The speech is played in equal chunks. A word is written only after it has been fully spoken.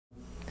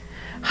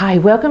Hi,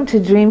 welcome to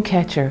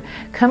Dreamcatcher,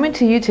 coming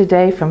to you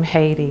today from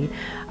Haiti.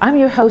 I'm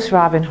your host,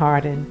 Robin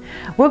Hardin.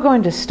 We're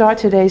going to start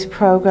today's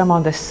program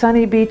on the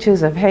sunny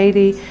beaches of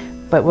Haiti,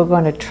 but we're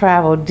going to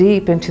travel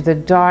deep into the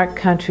dark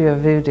country of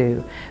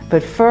Voodoo.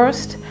 But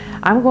first,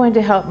 I'm going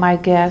to help my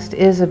guest,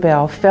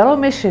 Isabel, fellow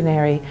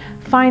missionary,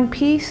 find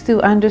peace through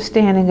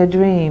understanding a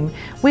dream.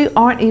 We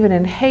aren't even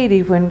in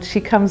Haiti when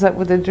she comes up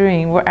with a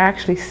dream. We're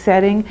actually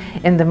sitting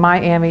in the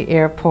Miami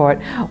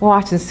airport.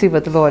 Watch and see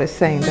what the Lord is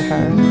saying to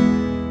her.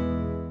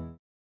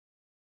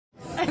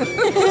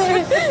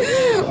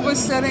 We're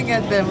sitting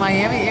at the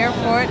Miami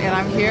airport, and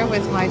I'm here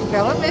with my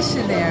fellow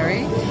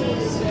missionary,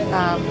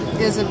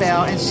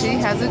 Isabel, and she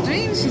has a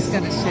dream she's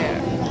going to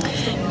share.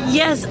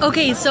 Yes,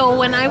 okay, so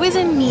when I was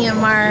in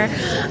Myanmar,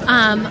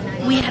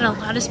 we had a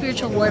lot of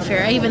spiritual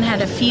warfare. I even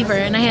had a fever,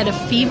 and I had a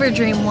fever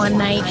dream one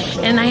night,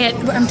 and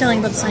I'm telling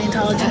you about the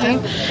Scientology dream,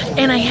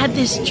 and I had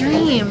this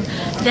dream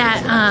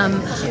that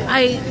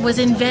I was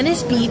in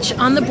Venice Beach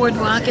on the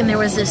boardwalk, and there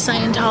was this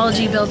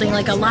Scientology building,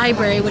 like a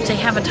library, which they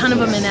have a ton of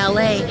them in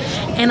LA,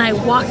 and I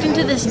walked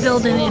into this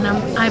building, and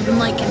I'm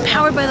like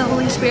empowered by the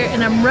Holy Spirit,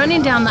 and I'm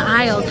running down the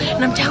aisles,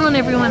 and I'm telling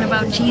everyone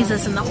about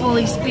Jesus and the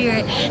Holy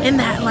Spirit, and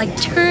that like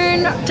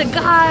turn to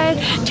God,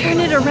 turn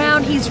it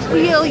around, He's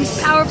real, He's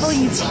powerful,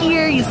 He's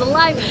here, He's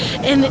alive,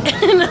 and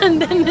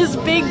then this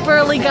big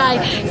burly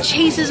guy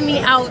chases me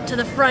out to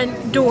the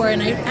front door,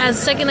 and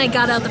second I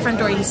got out the front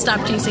door, he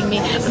stopped chasing me.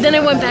 But then I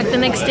went back the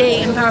next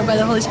day, empowered by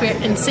the Holy Spirit,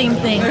 and same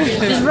thing,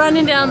 just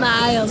running down the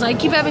aisles. I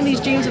keep having these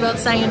dreams about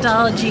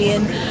Scientology,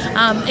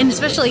 and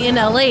especially in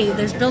LA,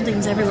 there's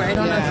buildings everywhere. I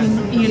don't know if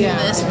you knew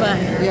this, but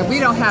yeah, we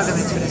don't have them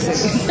in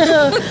Tennessee.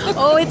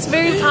 Oh, it's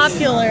very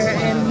popular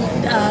in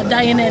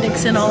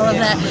Dianetics and all of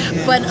that.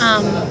 But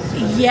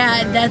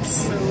yeah,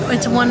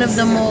 it's one of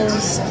the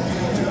most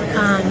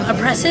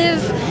oppressive,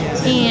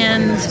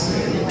 and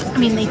I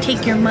mean, they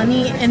take your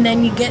money, and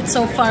then you get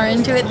so far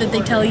into it that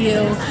they tell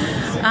you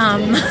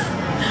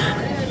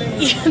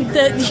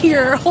that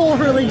your whole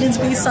religion's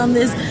based on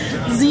this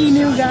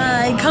Xenu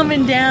guy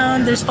coming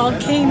down. There's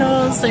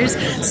volcanoes, there's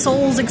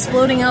souls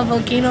exploding out of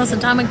volcanoes,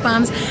 atomic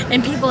bombs,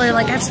 and people are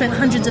like, I've spent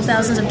hundreds of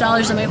thousands of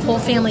dollars and my whole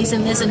family's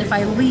in this, and if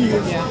I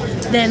leave,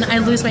 then I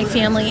lose my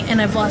family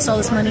and I've lost all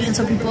this money, and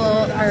so people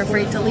are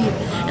afraid to leave,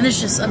 and there's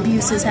just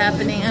abuses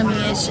happening. I mean,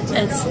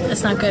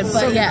 it's not good,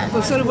 but yeah.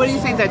 So what do you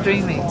think that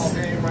dream means?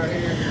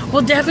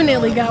 Well,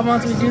 definitely God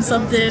wants me to do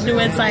something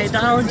with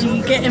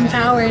Scientology, get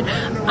empowered.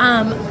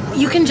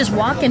 You can just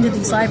walk into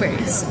these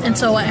libraries, and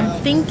so I'm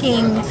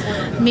thinking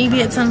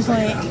maybe at some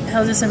point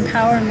He'll just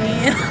empower me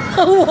and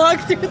I'll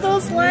walk through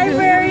those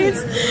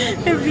libraries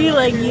and be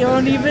like, you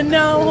don't even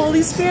know,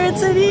 Holy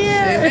Spirit's in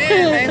here.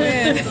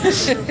 Amen,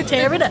 amen.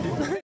 Tear it up.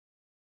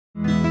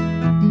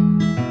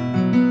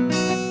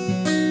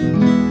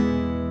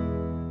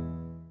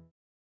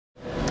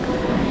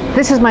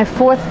 This is my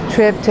fourth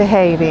trip to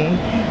Haiti.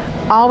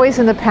 Always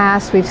in the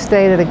past, we've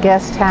stayed at a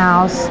guest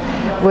house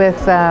with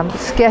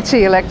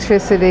sketchy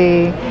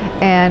electricity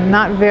and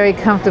not very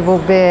comfortable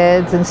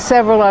beds, and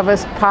several of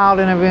us piled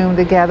in a room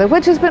together,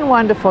 which has been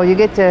wonderful. You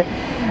get to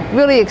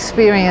really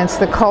experience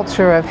the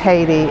culture of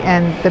Haiti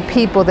and the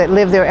people that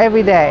live there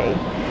every day.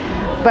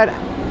 But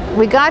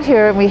we got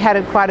here and we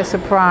had quite a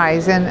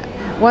surprise, and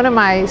one of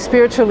my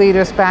spiritual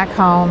leaders back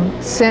home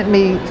sent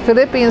me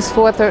Philippians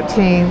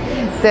 4:13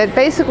 that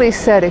basically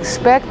said,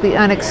 expect the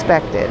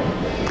unexpected.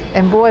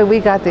 And boy, we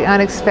got the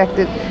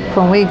unexpected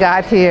when we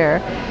got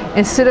here.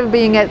 Instead of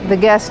being at the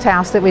guest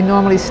house that we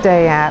normally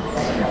stay at,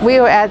 we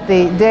were at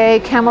the Day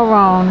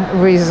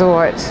Cameron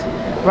Resort,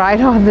 right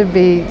on the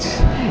beach.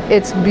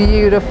 It's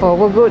beautiful.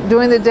 We're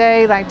doing the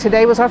day, like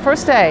today was our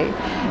first day,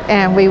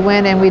 and we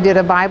went and we did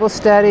a Bible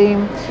study.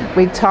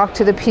 We talked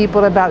to the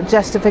people about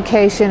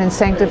justification and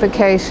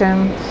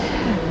sanctification.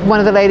 One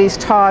of the ladies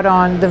taught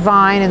on the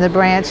vine and the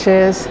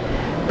branches.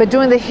 But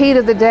during the heat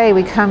of the day,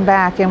 we come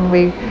back and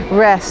we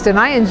rest, and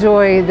I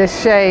enjoy the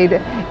shade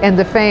and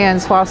the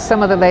fans while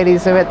some of the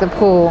ladies are at the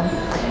pool.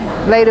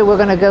 Later, we're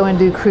going to go and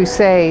do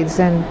crusades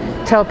and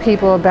tell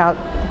people about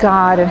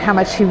God and how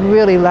much He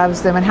really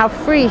loves them and how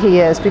free He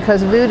is,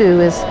 because Voodoo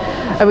is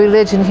a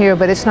religion here,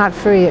 but it's not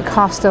free. It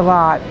costs a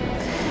lot.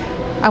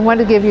 I want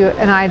to give you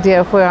an idea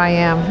of where I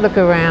am. Look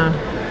around.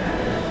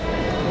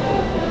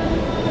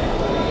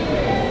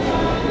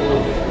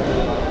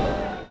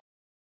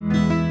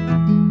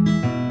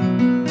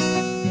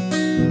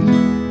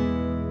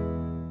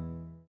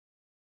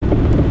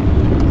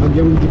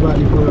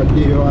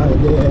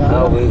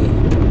 Ah oui,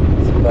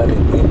 c'est pas les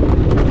pieds.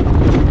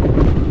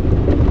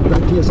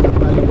 Qui est-ce qui a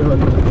parlé de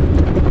l'autre?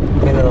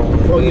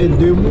 Il y a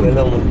deux mots. Il y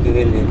a un qui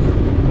est là.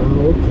 Ah,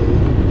 ok.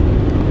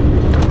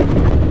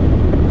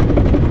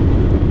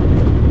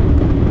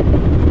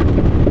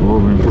 Oh,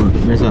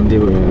 mais santé,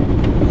 ouais.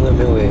 Oui,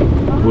 mais oui.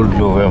 Pour le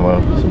jour, vraiment.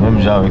 Même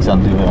genre avec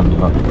santé,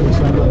 vraiment.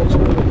 Ça,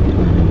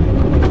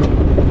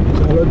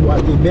 l'autre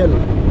boîte est belle.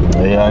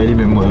 Et il est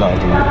même là,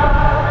 tout.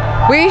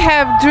 We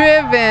have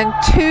driven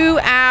 2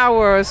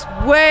 hours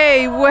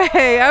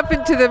way up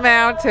into the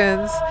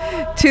mountains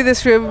to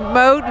this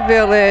remote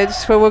village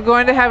where we're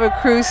going to have a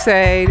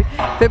crusade.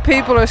 The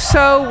people are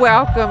so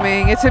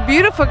welcoming. It's a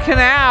beautiful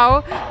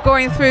canal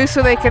going through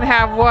so they can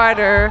have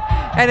water.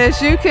 And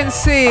as you can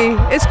see,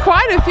 it's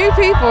quite a few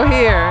people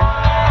here.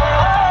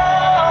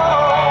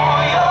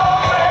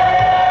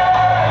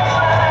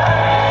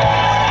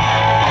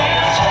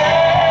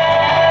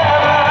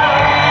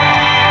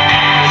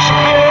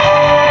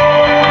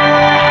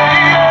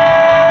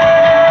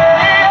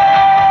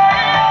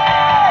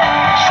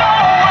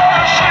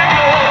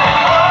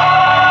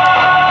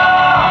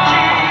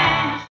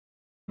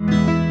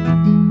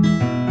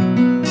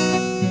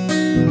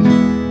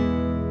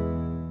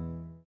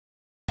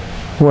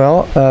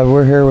 Well,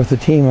 we're here with a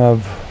team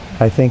of,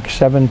 I think,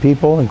 7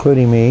 people,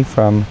 including me,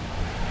 from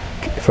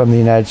the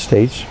United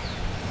States.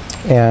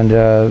 And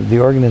the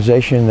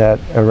organization that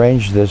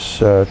arranged this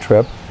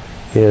trip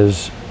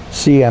is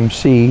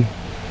CMC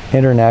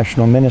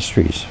International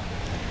Ministries.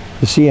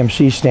 The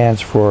CMC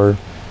stands for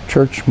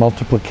Church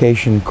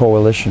Multiplication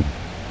Coalition.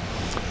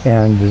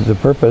 And the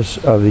purpose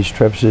of these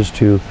trips is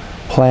to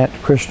plant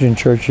Christian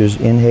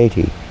churches in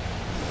Haiti.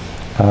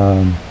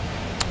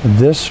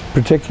 This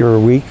particular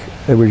week,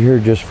 we're here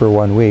just for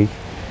 1 week.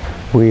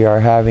 We are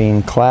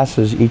having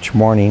classes each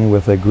morning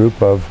with a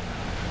group of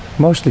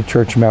mostly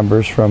church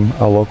members from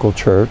a local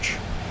church,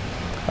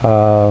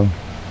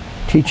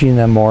 teaching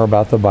them more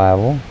about the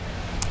Bible.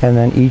 And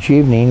then each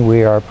evening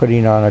we are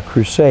putting on a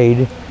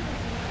crusade,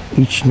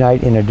 each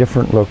night in a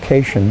different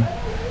location.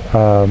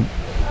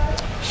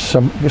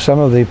 Some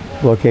of the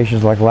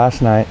locations, like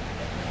last night,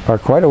 are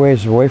quite a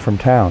ways away from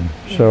town.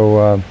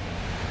 So,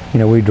 you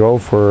know, we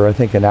drove for, I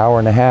think, an hour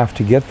and a half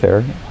to get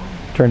there.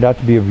 Turned out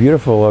to be a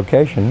beautiful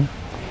location,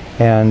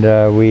 and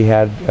we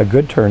had a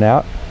good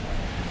turnout.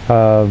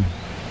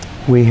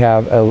 We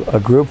have a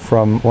group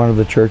from one of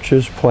the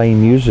churches playing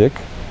music,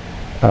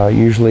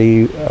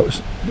 usually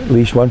at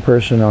least one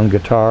person on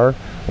guitar,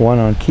 one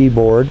on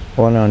keyboard,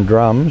 one on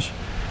drums,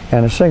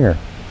 and a singer,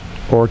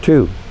 or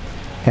 2.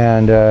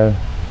 And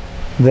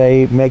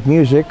they make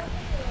music,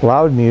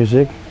 loud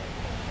music,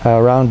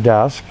 around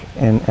dusk,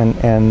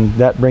 and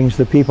that brings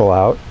the people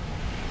out.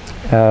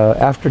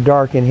 After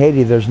dark in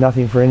Haiti, there's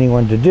nothing for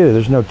anyone to do.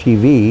 There's no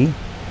TV,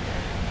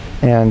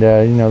 and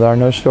you know, there are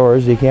no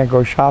stores. You can't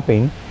go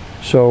shopping,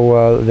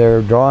 so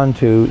they're drawn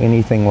to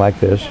anything like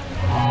this.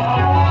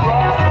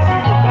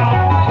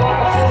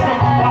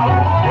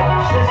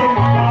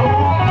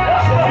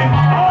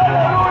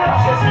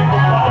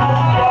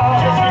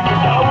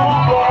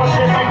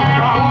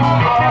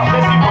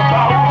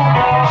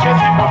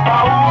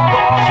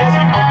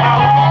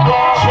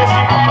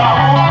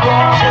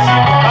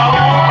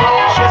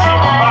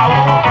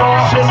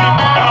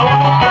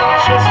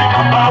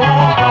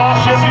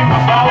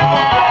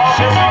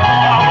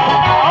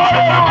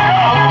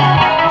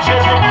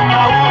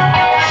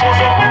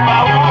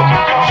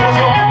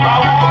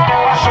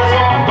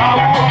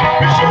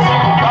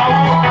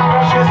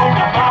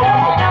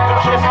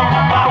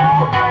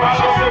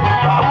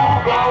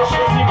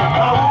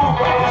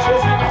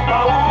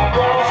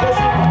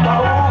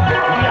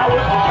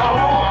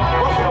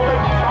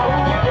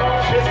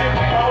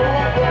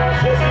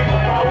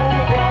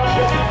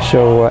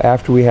 So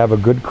after we have a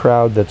good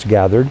crowd that's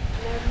gathered,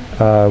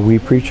 we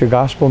preach a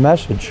gospel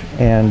message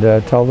and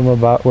tell them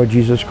about what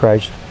Jesus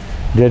Christ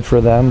did for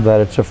them,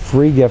 that it's a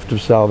free gift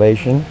of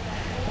salvation,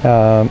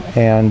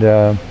 and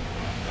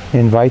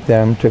invite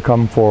them to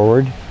come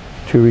forward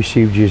to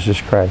receive Jesus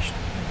Christ.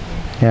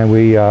 And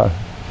we,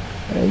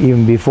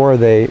 even before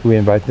we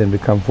invite them to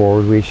come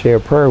forward, we say a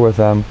prayer with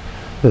them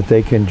that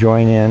they can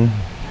join in,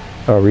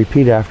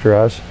 repeat after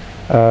us.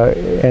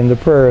 And the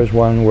prayer is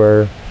one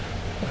where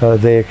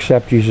they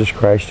accept Jesus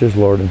Christ as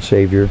Lord and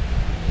Savior,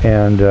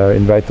 and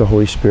invite the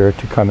Holy Spirit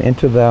to come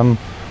into them,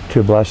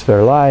 to bless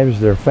their lives,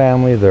 their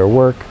family, their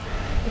work,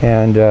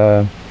 and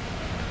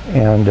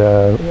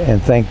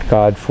thank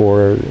God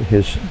for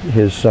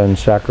His Son's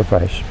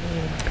sacrifice.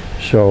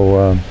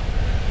 So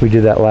we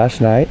did that last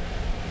night,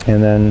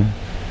 and then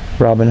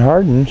Robin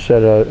Hardin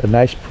said a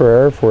nice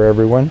prayer for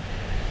everyone,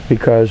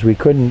 because we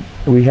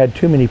had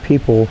too many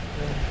people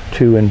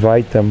to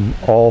invite them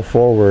all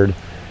forward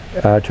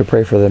to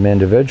pray for them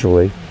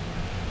individually.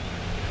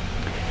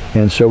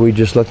 And so we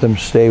just let them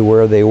stay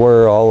where they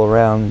were all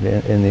around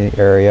in the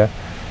area.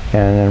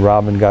 And then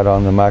Robin got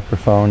on the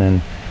microphone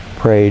and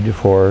prayed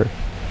for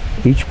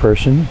each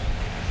person,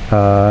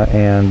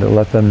 and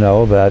let them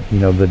know that, you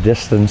know, the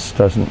distance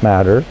doesn't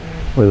matter,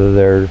 whether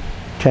they're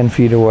 10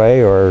 feet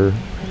away or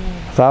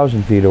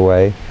 1,000 feet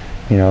away.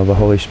 You know, the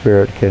Holy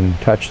Spirit can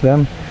touch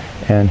them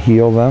and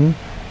heal them.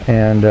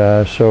 And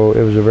so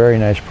it was a very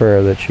nice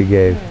prayer that she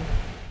gave.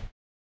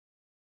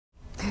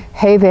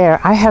 Hey there,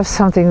 I have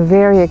something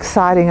very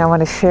exciting I want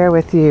to share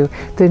with you.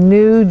 The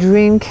new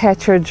Dream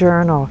Catcher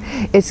Journal.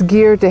 It's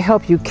geared to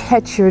help you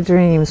catch your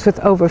dreams with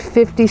over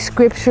 50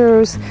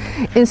 scriptures,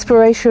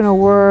 inspirational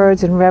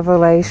words, and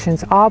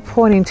revelations, all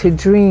pointing to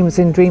dreams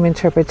and dream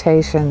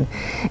interpretation.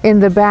 In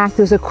the back,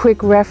 there's a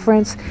quick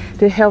reference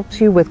to help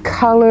you with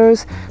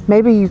colors.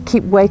 Maybe you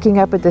keep waking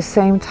up at the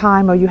same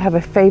time, or you have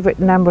a favorite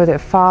number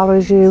that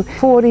follows you.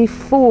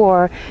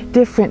 44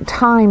 different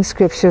time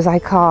scriptures, I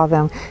call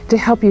them, to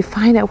help you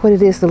find out what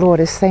it is the Lord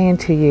is saying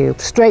to you.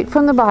 Straight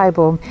from the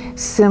Bible,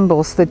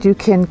 symbols that you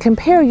can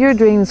compare your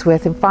dreams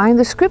with and find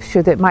the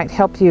scripture that might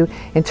help you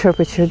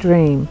interpret your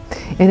dream.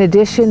 In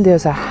addition,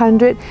 there's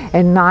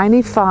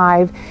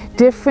 195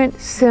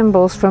 different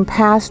symbols from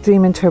past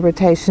dream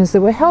interpretations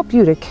that will help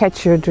you to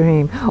catch your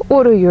dream.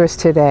 Order yours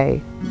today.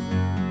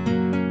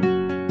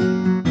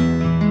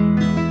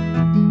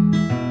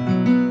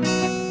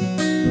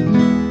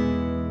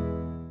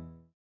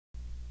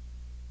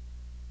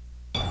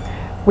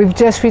 We've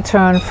just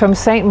returned from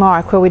St.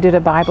 Mark, where we did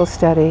a Bible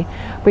study.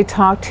 We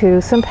talked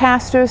to some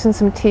pastors and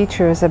some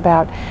teachers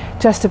about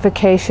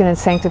justification and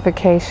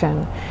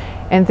sanctification.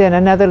 And then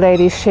another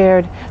lady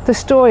shared the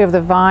story of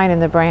the vine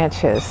and the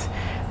branches.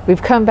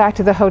 We've come back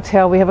to the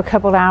hotel. We have a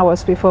couple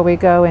hours before we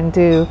go and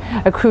do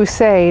a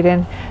crusade,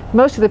 and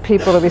most of the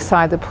people are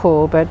beside the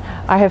pool, but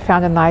I have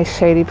found a nice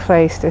shady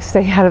place to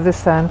stay out of the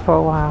sun for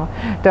a while.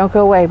 Don't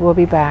go away, we'll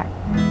be back.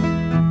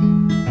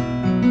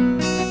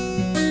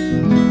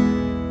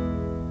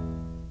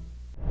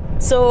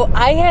 So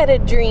I had a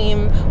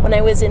dream when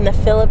I was in the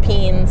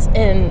Philippines,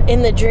 and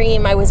in the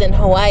dream I was in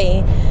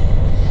Hawaii,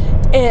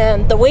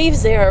 and the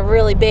waves there are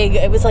really big.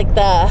 It was like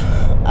the,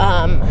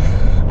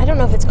 I don't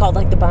know if it's called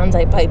like the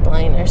Bonsai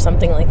Pipeline or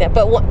something like that,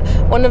 but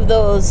one of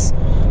those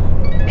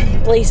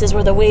places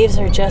where the waves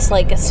are just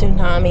like a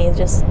tsunami,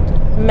 just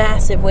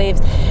massive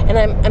waves. And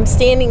I'm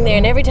standing there,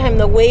 and every time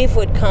the wave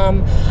would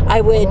come,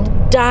 I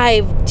would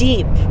dive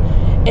deep,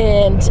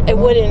 and it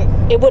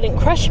wouldn't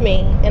crush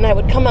me, and I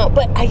would come out,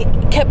 but I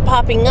kept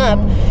popping up,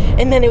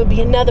 and then it would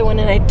be another one,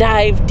 and I'd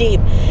dive deep,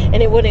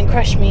 and it wouldn't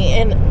crush me,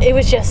 and it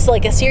was just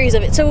like a series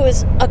of it. So it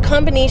was a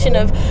combination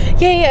of,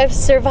 yay, I've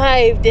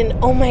survived, and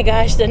oh my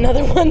gosh,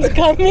 another one's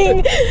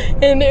coming.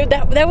 And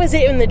that was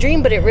it in the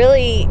dream, but it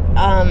really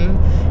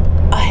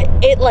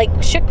it like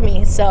shook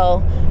me.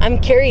 So I'm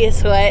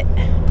curious what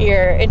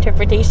your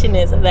interpretation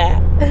is of that.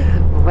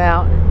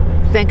 Well,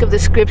 think of the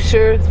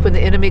scripture when the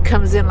enemy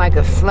comes in like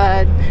a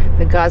flood,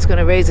 that God's going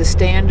to raise a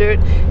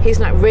standard. He's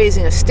not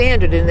raising a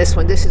standard in this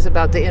one. This is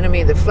about the enemy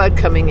and the flood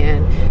coming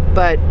in,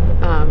 but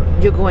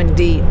you're going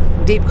deep.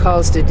 Deep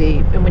calls to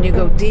deep, and when you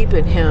go deep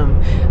in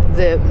Him,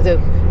 the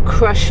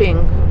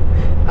crushing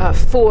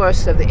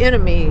force of the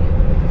enemy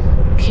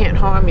can't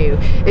harm you.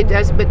 It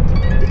does, but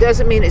it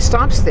doesn't mean it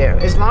stops there.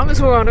 As long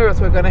as we're on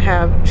earth, we're going to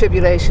have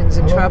tribulations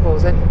and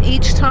troubles, and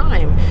each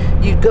time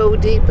you go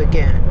deep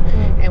again.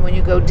 And when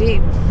you go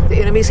deep,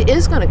 the enemy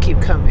is going to keep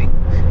coming,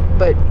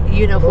 but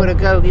you know where to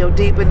go. You go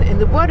deep, and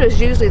the water is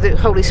usually the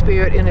Holy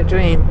Spirit in a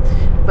dream,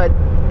 but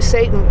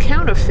Satan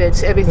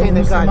counterfeits everything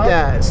that God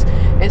does,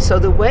 and so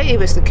the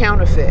wave is the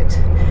counterfeit,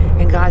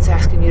 and God's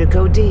asking you to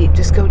go deep.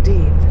 Just go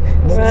deep.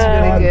 Wow.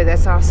 That's really good.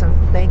 That's awesome.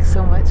 Thanks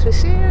so much for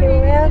sharing.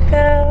 You're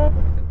welcome.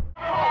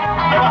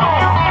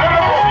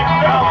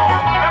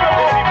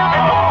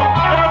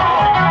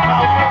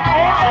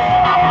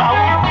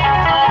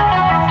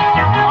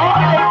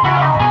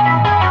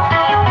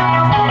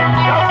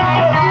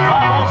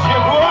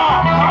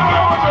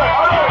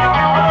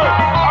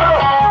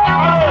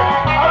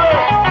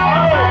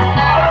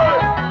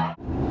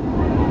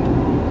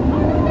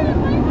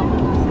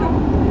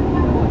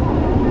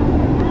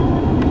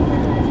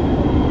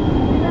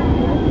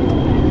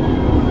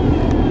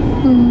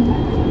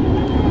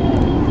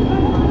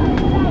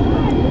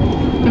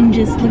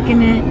 Just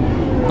looking at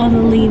all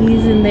the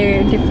ladies and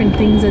their different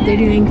things that they're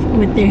doing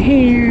with their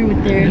hair,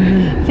 with their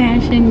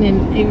fashion,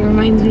 and it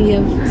reminds me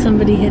of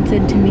somebody had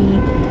said to me,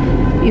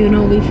 you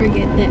know, we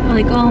forget that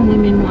like all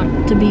women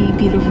want to be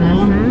beautiful.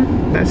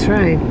 That's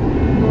right.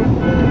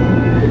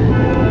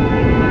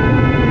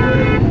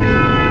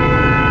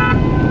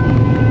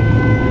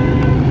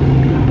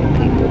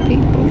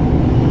 People.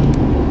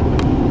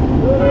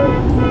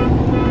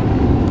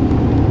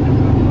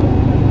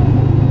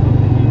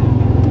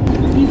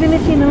 Even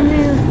if you don't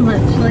have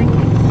much, like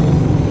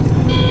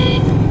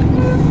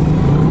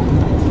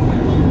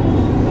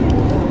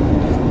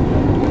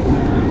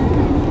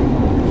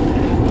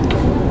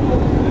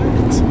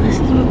so this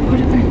is what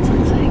Port-au-Prince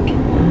looks like.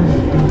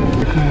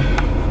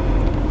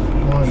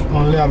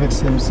 Only avec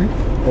celle-ci.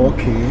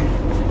 Ok.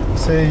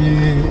 C'est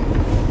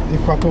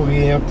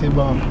équatorien qui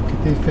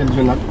te fait le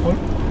jeune accord.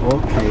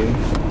 Ok.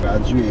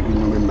 Gradué et puis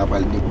nous-mêmes n'a pas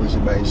le déposé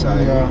par ça.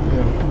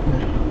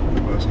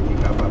 C'est qui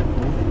est capable.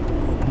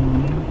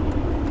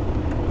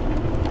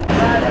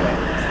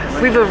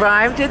 We've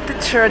arrived at the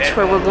church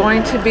where we're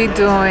going to be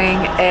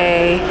doing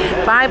a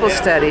Bible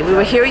study. We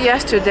were here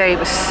yesterday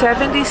with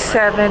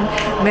 77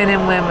 men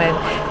and women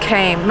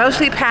came,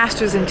 mostly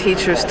pastors and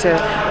teachers, to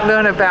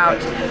learn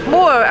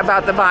more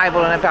about the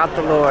Bible and about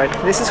the Lord.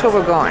 This is where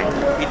we're going.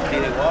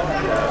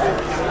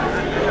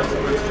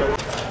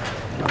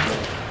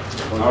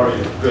 How are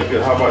you? Good,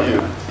 good. How about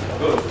you?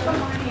 Good.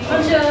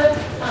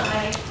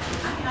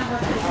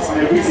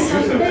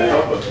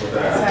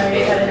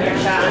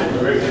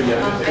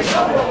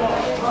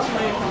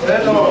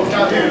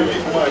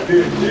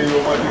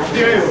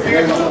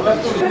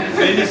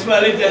 Béni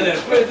soit l'Éternel.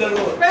 Praise the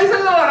Lord. Praise the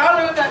Lord. I'll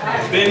leave that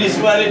there. Béni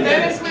soit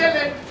l'Éternel.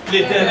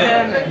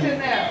 L'Éternel.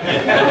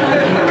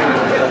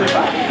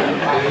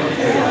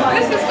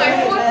 This is my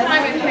fourth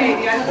time in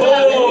Haiti.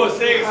 Oh,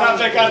 c'est ça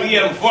fait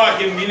 4e fois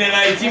que je viens en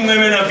Haïti, moi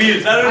même en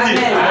ville. Ça veut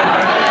dire.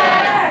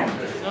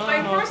 My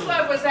first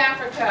love was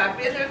Africa. I've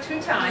been there 2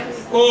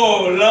 times.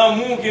 Oh,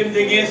 l'amour que je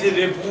gagne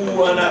c'est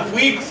pour en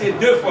Afrique, c'est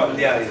 2 fois que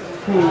je arrive.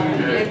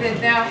 And then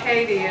now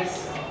Haiti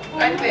is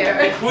right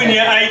there. Pour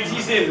venir en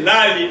Haïti, c'est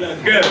là, il est dans le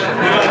cœur.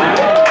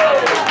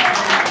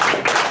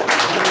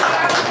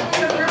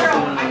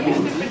 I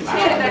used to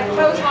pretend, I'd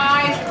close my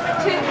eyes and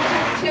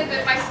pretend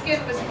that my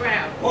skin was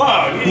brown.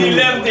 Wow, il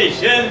aime des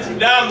jeunes, des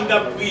dames, de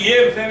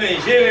prier, faire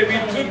manger, et puis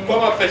tout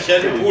comme on fait chez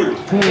les poules.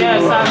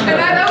 And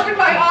I'd open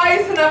my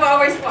eyes and I'm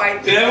always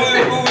white.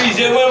 Oui,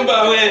 je ne même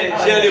pas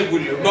chez les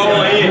poules.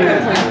 Comment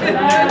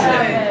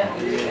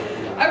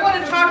I want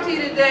to talk to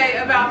you today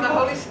about the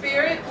Holy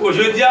Spirit.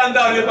 Aujourd'hui, on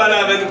va parler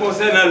avec nous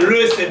concernant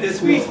le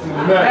Saint-Esprit.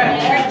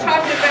 We've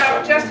talked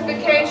about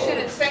justification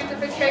and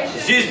sanctification.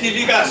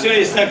 Justification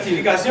et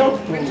sanctification.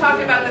 We've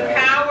talked about the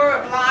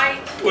power of light.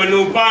 On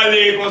nous parle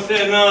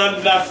concernant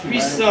la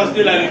puissance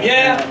de la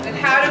lumière. And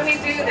how do we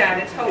do that?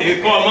 It's Holy Et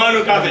Spirit. comment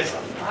nous faisons ça.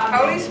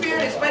 Holy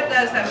Spirit is what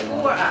does that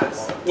for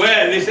us.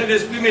 Ouais, le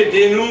Saint-Esprit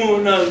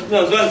mettez-nous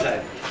dans zone ça.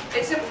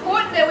 It's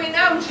important that we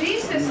know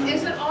Jesus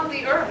isn't on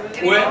the earth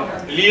any Ouais, longer.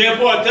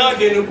 l'important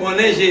que nous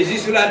connaissions Jésus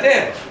sur la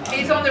terre.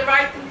 He's on the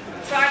right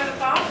side of the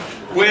Father.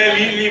 Ouais,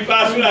 il n'est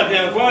pas sur la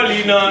terre encore,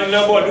 il est dans le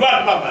bord droit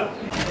de papa.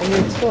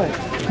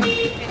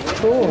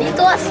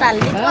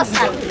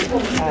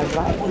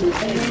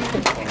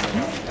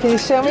 Can you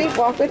show me?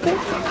 Walk with me?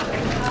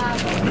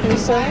 Can you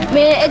show me?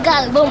 Mais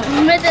égal, bon,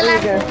 mettez-la.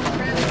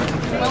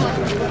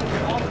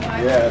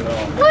 Yeah, no.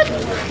 What?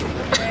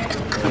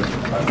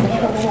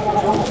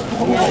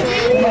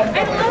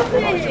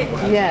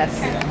 Yes.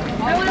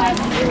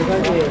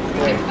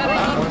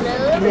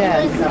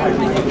 Yes.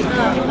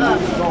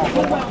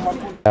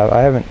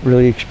 I haven't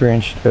really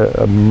experienced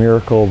a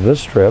miracle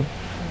this trip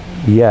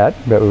yet,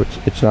 but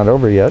it's not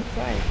over yet.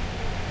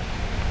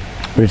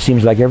 But it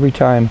seems like every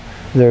time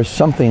there's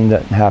something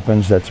that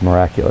happens that's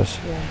miraculous.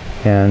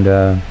 And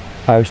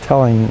I was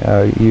telling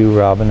you,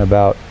 Robin,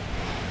 about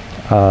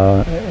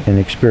an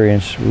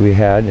experience we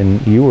had,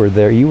 and you were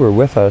there. You were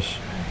with us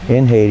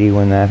in Haiti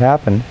when that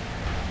happened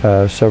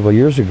several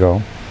years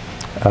ago.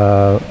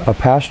 A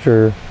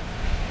pastor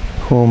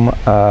whom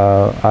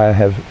I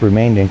have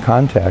remained in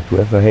contact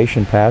with, a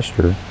Haitian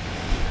pastor,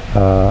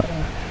 well,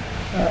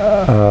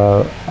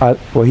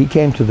 he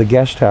came to the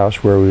guest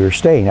house where we were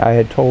staying. I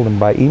had told him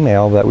by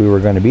email that we were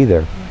going to be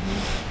there.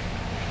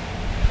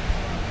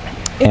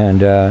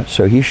 And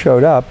so he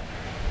showed up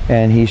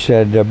and he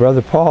said,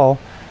 Brother Paul,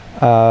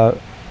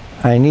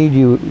 I need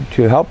you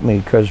to help me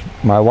because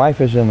my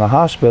wife is in the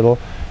hospital.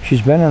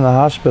 She's been in the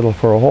hospital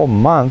for a whole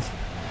month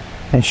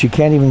and she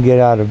can't even get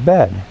out of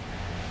bed.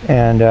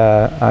 And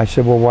I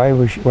said, well, why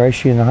is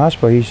she in the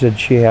hospital? He said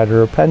she had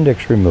her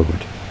appendix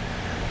removed.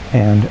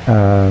 And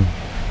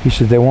he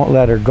said they won't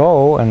let her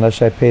go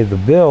unless I pay the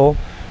bill,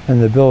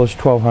 and the bill is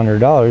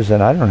 $1,200,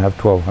 and I don't have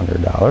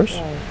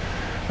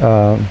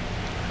 $1,200.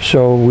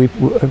 So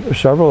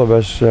several of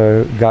us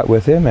got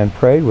with him and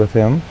prayed with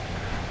him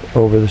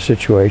over the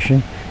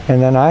situation.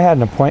 And then I had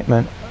an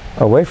appointment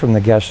away from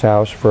the guest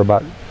house for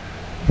about,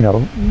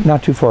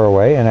 not too far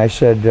away. And I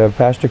said,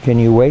 Pastor, can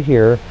you wait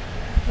here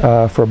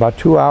for about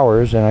 2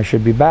 hours and I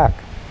should be back?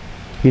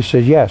 He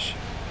said, yes.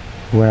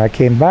 When I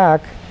came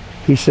back,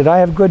 he said, I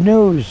have good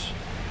news.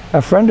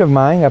 A friend of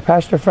mine, a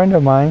pastor friend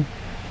of mine,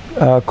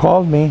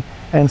 called me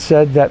and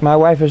said that my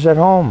wife is at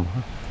home.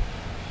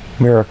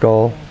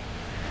 Miracle.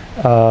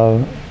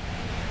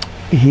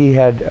 He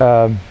had,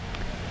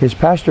 his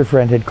pastor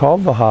friend had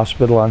called the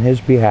hospital on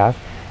his behalf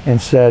and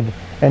said,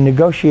 and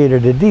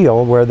negotiated a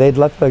deal where they'd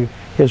let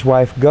his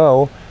wife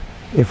go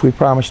if we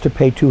promised to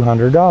pay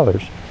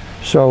 $200.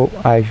 So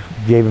I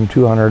gave him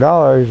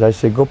 $200. I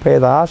said, go pay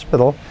the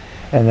hospital.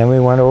 And then we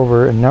went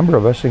over, a number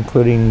of us,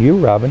 including you,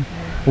 Robin,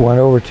 went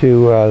over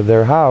to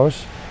their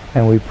house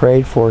and we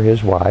prayed for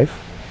his wife.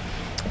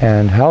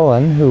 And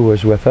Helen, who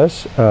was with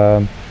us,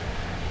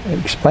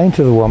 explained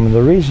to the woman,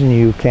 the reason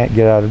you can't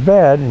get out of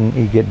bed and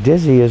you get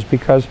dizzy is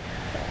because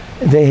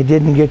they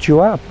didn't get you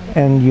up.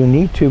 And you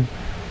need to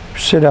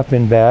sit up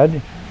in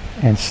bed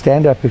and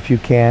stand up if you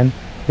can,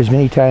 as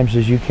many times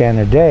as you can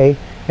a day,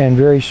 and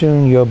very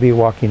soon you'll be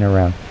walking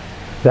around.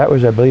 that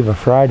was, I believe, a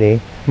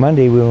Friday.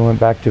 Monday we went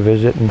back to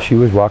visit, and she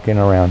was walking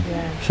around.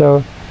 Yeah.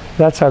 So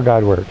that's how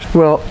God works.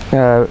 Well,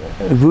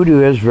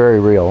 voodoo is very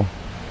real,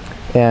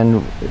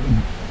 and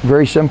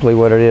very simply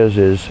what it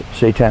is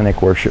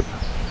satanic worship.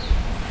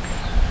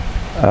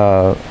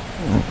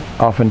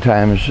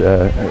 Oftentimes,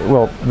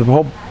 a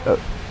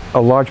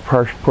large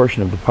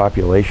portion of the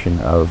population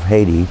of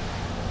Haiti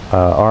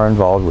are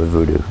involved with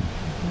voodoo,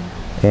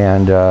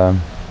 and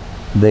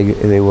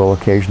they will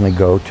occasionally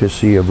go to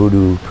see a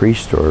voodoo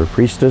priest or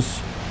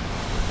priestess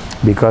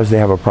because they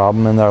have a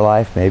problem in their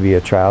life. Maybe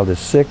a child is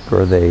sick,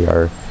 or they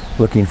are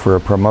looking for a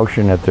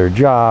promotion at their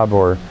job,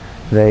 or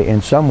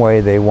in some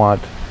way they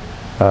want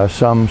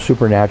some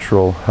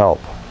supernatural help,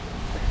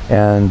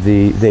 and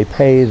they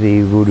pay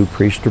the voodoo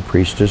priest or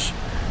priestess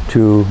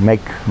to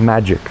make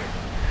magic,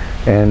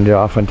 and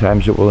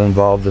oftentimes it will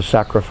involve the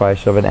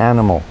sacrifice of an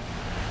animal,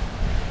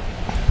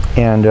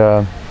 and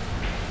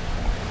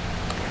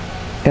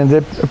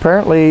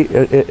apparently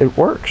it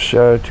works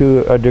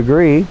to a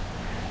degree,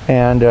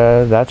 and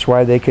that's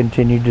why they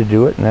continue to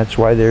do it, and that's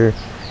why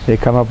they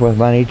come up with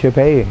money to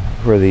pay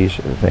for these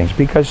things,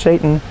 because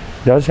Satan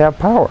does have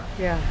power.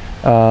 Yeah.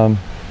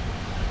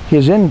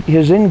 His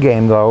end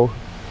game, though,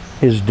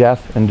 is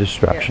death and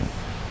destruction.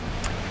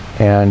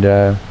 Yes.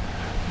 And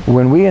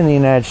when we in the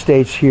United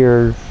States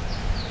hear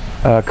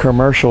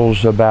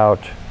commercials about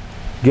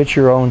get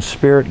your own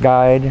spirit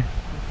guide,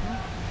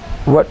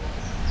 what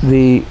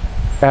the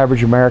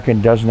average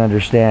American doesn't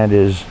understand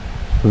is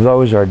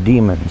those are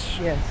demons.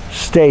 Yes.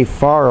 Stay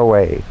far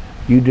away.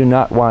 You do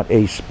not want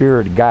a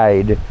spirit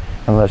guide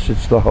unless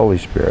it's the Holy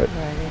Spirit.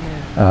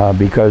 Right,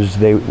 because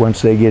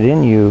once they get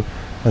in you,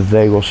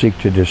 they will seek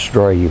to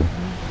destroy you.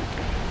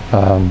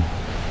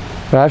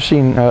 But I've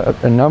seen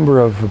a number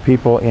of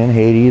people in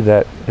Haiti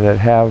that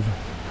have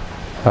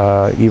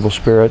evil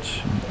spirits,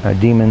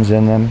 demons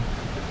in them.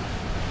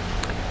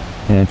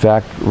 And in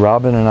fact,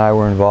 Robin and I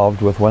were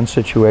involved with one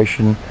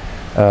situation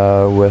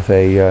with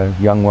a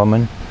young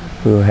woman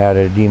who had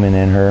a demon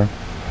in her,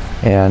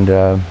 and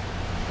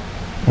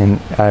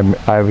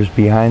I was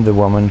behind the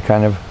woman,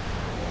 kind of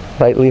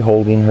lightly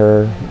holding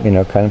her,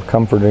 kind of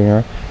comforting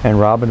her, and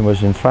Robin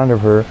was in front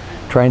of her,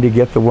 trying to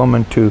get the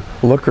woman to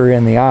look her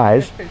in the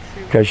eyes,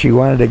 because she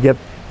wanted to get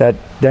that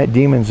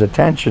demon's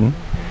attention,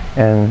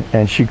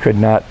 and she could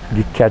not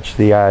catch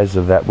the eyes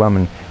of that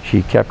woman.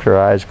 She kept her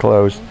eyes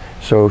closed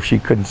so she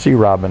couldn't see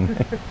Robin.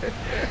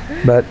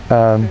 But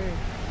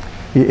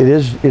it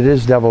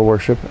is devil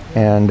worship,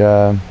 and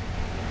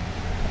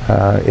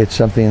it's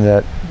something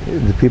that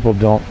the people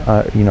don't,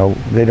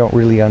 they don't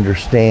really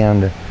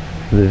understand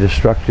the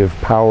destructive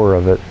power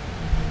of it.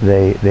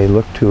 They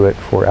look to it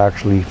for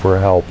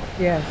help.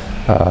 Yes.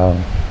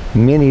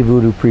 Many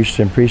voodoo priests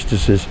and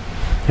priestesses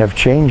have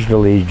changed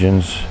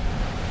allegiance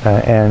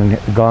and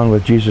gone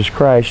with Jesus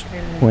Christ.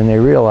 Amen. When they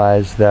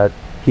realize that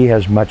He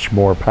has much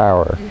more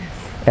power,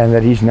 yes, and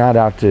that He's not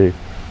out to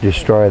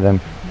destroy them.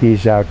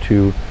 He's out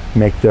to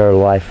make their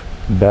life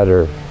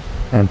better,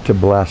 yes, and to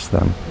bless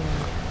them.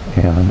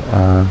 Yes.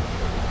 And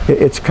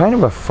it's kind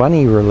of a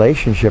funny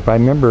relationship. I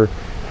remember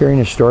hearing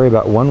a story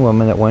about one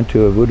woman that went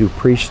to a voodoo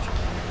priest,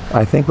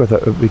 I think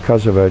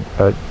because of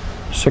a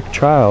sick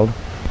child,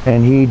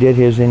 and he did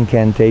his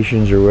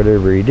incantations or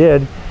whatever he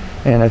did,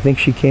 and I think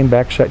she came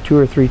back 2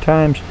 or 3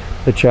 times.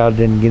 The child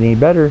didn't get any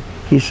better.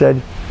 He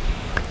said,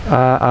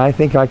 I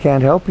think I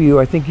can't help you.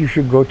 I think you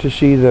should go to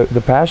see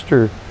the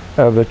pastor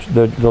of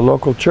the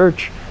local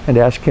church and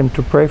ask him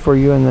to pray for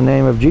you in the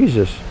name of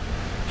Jesus.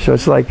 So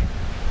it's like,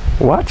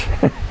 what?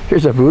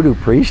 Here's a voodoo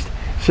priest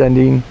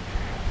sending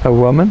a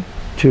woman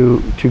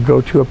to go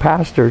to a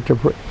pastor to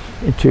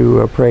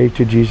pray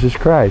to Jesus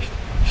Christ.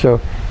 So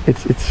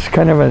it's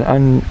kind of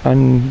an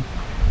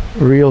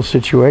unreal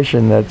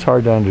situation that's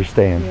hard to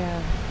understand. Yeah,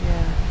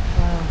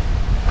 wow.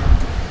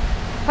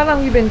 How long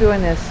have you been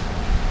doing this?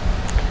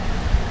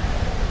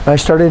 I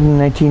started in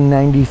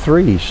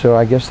 1993, so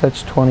I guess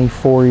that's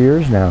 24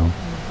 years now.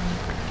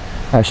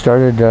 Mm-hmm. I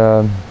started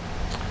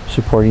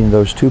supporting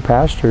those 2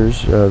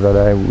 pastors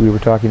that we were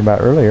talking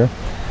about earlier,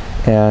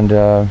 and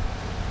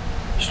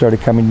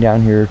started coming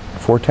down here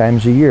 4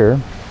 times a year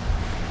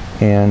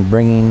and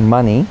bringing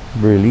money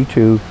really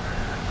to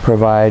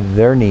provide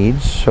their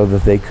needs so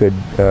that they could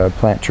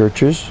plant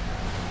churches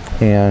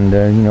and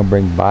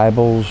bring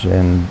Bibles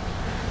and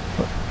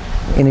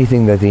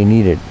anything that they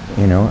needed,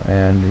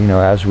 and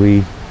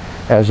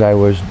I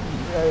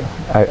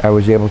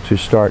was able to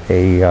start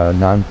a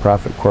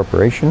non-profit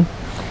corporation,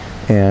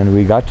 and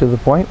we got to the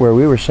point where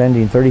we were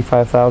sending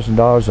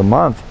 $35,000 a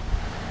month,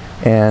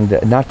 and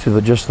not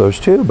to just those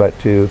 2, but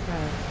to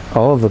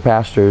all of the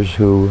pastors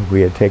who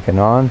we had taken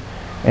on,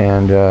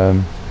 and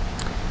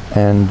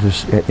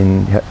just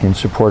in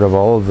support of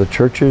all of the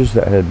churches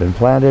that had been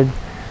planted.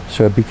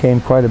 So it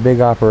became quite a big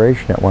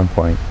operation at one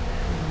point.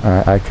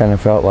 I kind of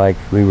felt like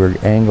we were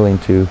angling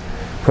to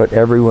put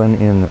everyone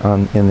in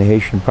the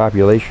Haitian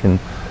population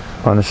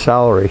on a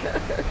salary.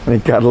 And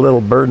it got a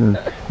little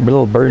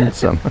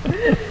burdensome.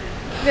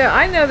 Now,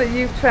 I know that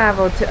you've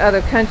traveled to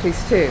other countries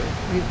too,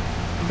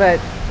 but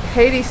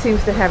Haiti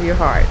seems to have your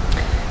heart.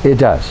 It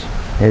does.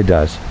 It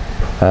does.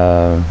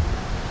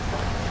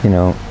 You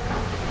know,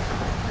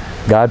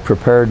 God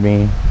prepared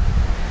me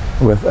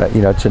with,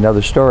 you know, it's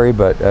another story,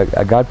 but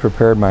God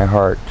prepared my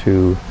heart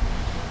to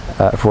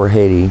for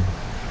Haiti,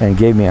 and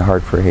gave me a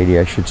heart for Haiti,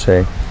 I should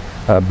say,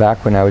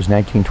 back when I was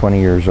 19, 20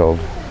 years old.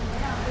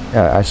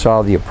 I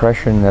saw the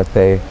oppression that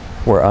they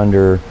were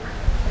under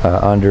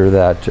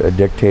that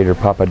dictator,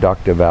 Papa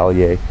Doc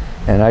Duvalier,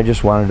 and I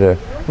just wanted to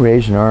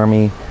raise an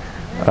army,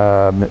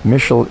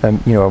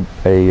 you know,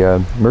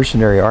 a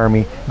mercenary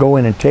army, go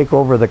in and take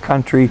over the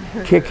country,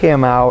 kick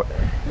him out,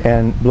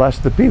 and bless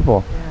the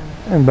people.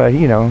 But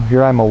you know,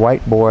 here I'm a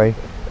white boy,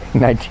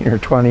 19 or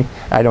 20.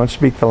 I don't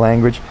speak the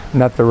language,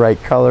 not the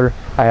right color.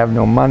 I have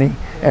no money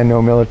and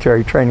no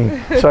military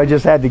training, so I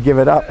just had to give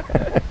it up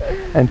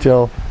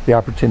until the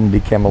opportunity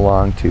came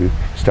along to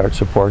start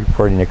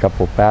supporting a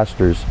couple of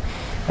pastors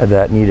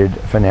that needed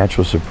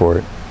financial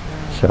support.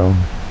 So.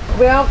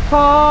 Well,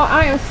 Paul,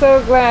 I am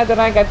so glad that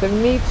I got to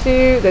meet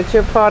you, that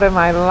you're part of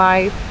my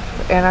life,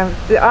 and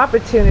the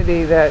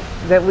opportunity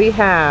that we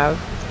have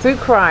through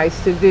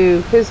Christ to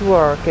do His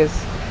work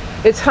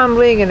it's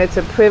humbling, and it's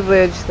a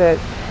privilege that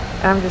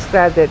I'm just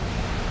glad that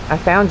I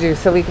found you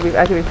so I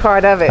could be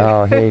part of it.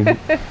 Oh, hey,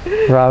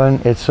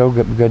 Robin, it's so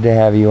good to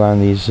have you on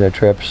these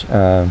trips.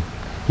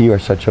 You are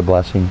such a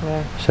blessing,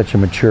 such a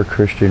mature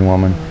Christian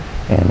woman,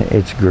 and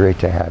it's great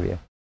to have you.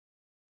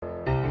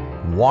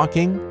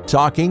 Walking,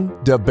 Talking,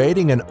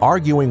 Debating, and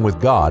Arguing with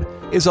God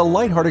is a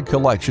lighthearted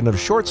collection of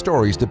short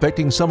stories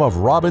depicting some of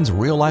Robin's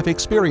real-life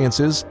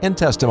experiences and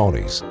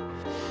testimonies.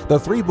 The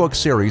 3-book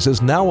series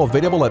is now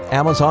available at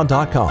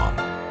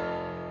Amazon.com.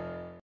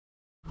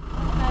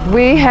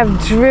 We have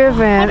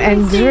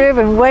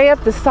driven way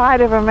up the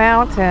side of a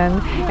mountain,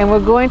 and we're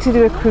going to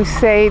do a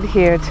crusade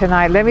here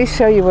tonight. Let me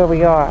show you where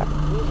we are.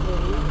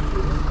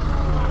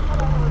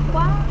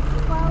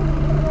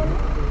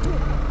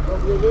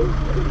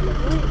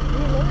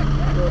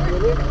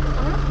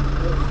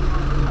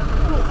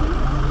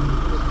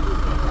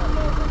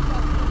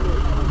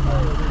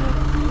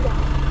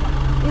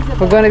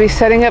 We're going to be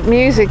setting up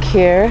music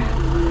here.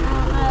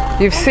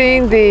 You've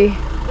seen the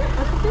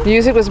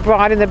music was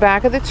brought in the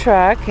back of the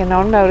truck and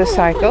on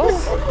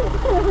motorcycles.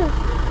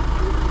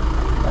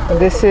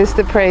 This is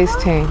the praise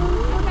team.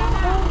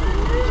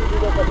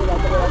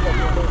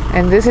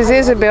 And this is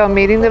Isabel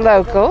meeting the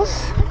locals.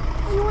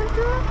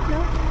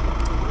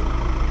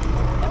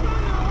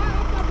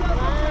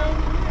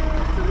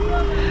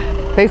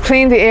 They've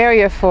cleaned the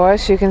area for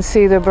us. You can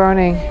see they're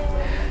burning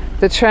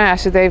the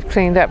trash that they've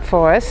cleaned up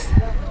for us.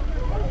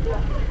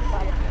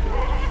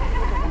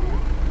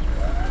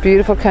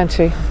 Beautiful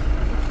country.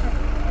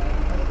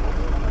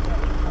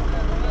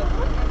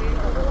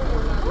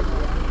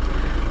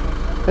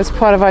 That's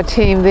part of our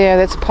team there.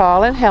 That's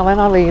Paul and Helen,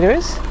 our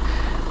leaders.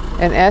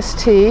 And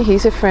ST,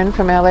 he's a friend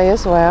from LA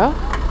as well.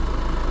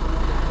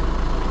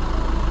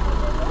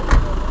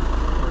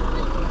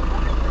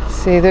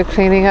 See, they're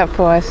cleaning up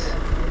for us.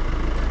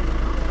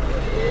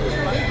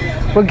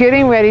 We're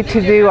getting ready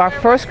to do our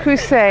first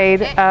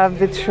crusade of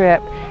the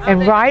trip.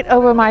 And right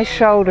over my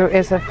shoulder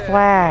is a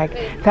flag.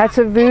 That's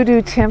a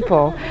Voodoo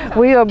temple.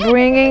 We are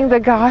bringing the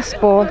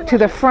gospel to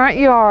the front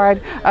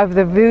yard of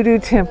the Voodoo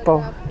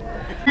temple.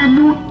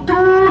 Nous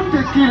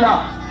toutes qui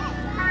là,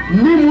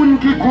 ni moun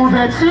qui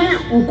converti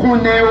ou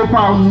connaît ou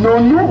par non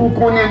nous ou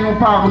connaît nous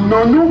par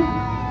non nous,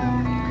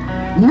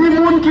 ni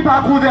moun qui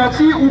pas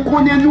converti ou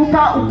connaît nous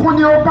pas ou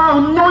connaît ou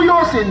par non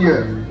yo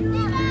Seigneur.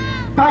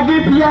 Pas de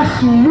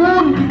pièce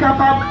moun qui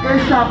capable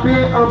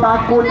échapper en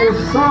bas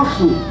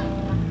connaissance.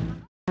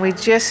 We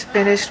just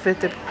finished with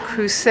the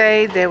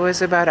crusade. There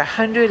was about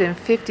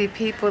 150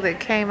 people that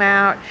came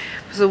out.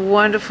 It was a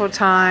wonderful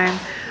time.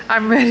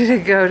 I'm ready to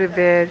go to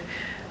bed.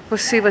 We'll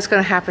see what's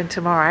going to happen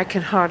tomorrow. I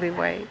can hardly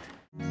wait.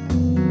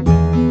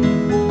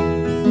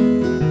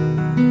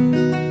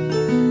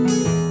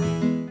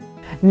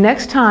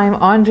 Next time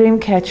on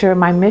Dreamcatcher,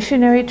 my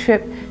missionary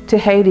trip to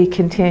Haiti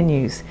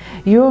continues.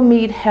 You'll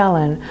meet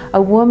Helen,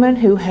 a woman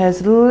who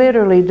has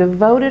literally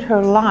devoted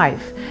her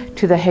life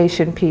to the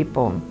Haitian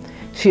people.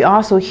 She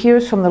also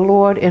hears from the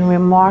Lord in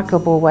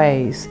remarkable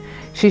ways.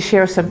 She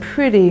shares some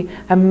pretty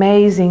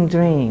amazing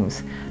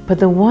dreams, but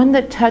the one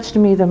that touched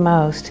me the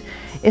most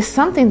is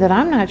something that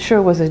I'm not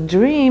sure was a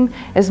dream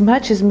as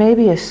much as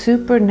maybe a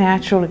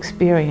supernatural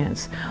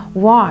experience.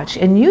 Watch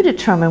and you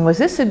determine, was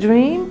this a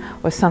dream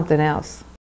or something else?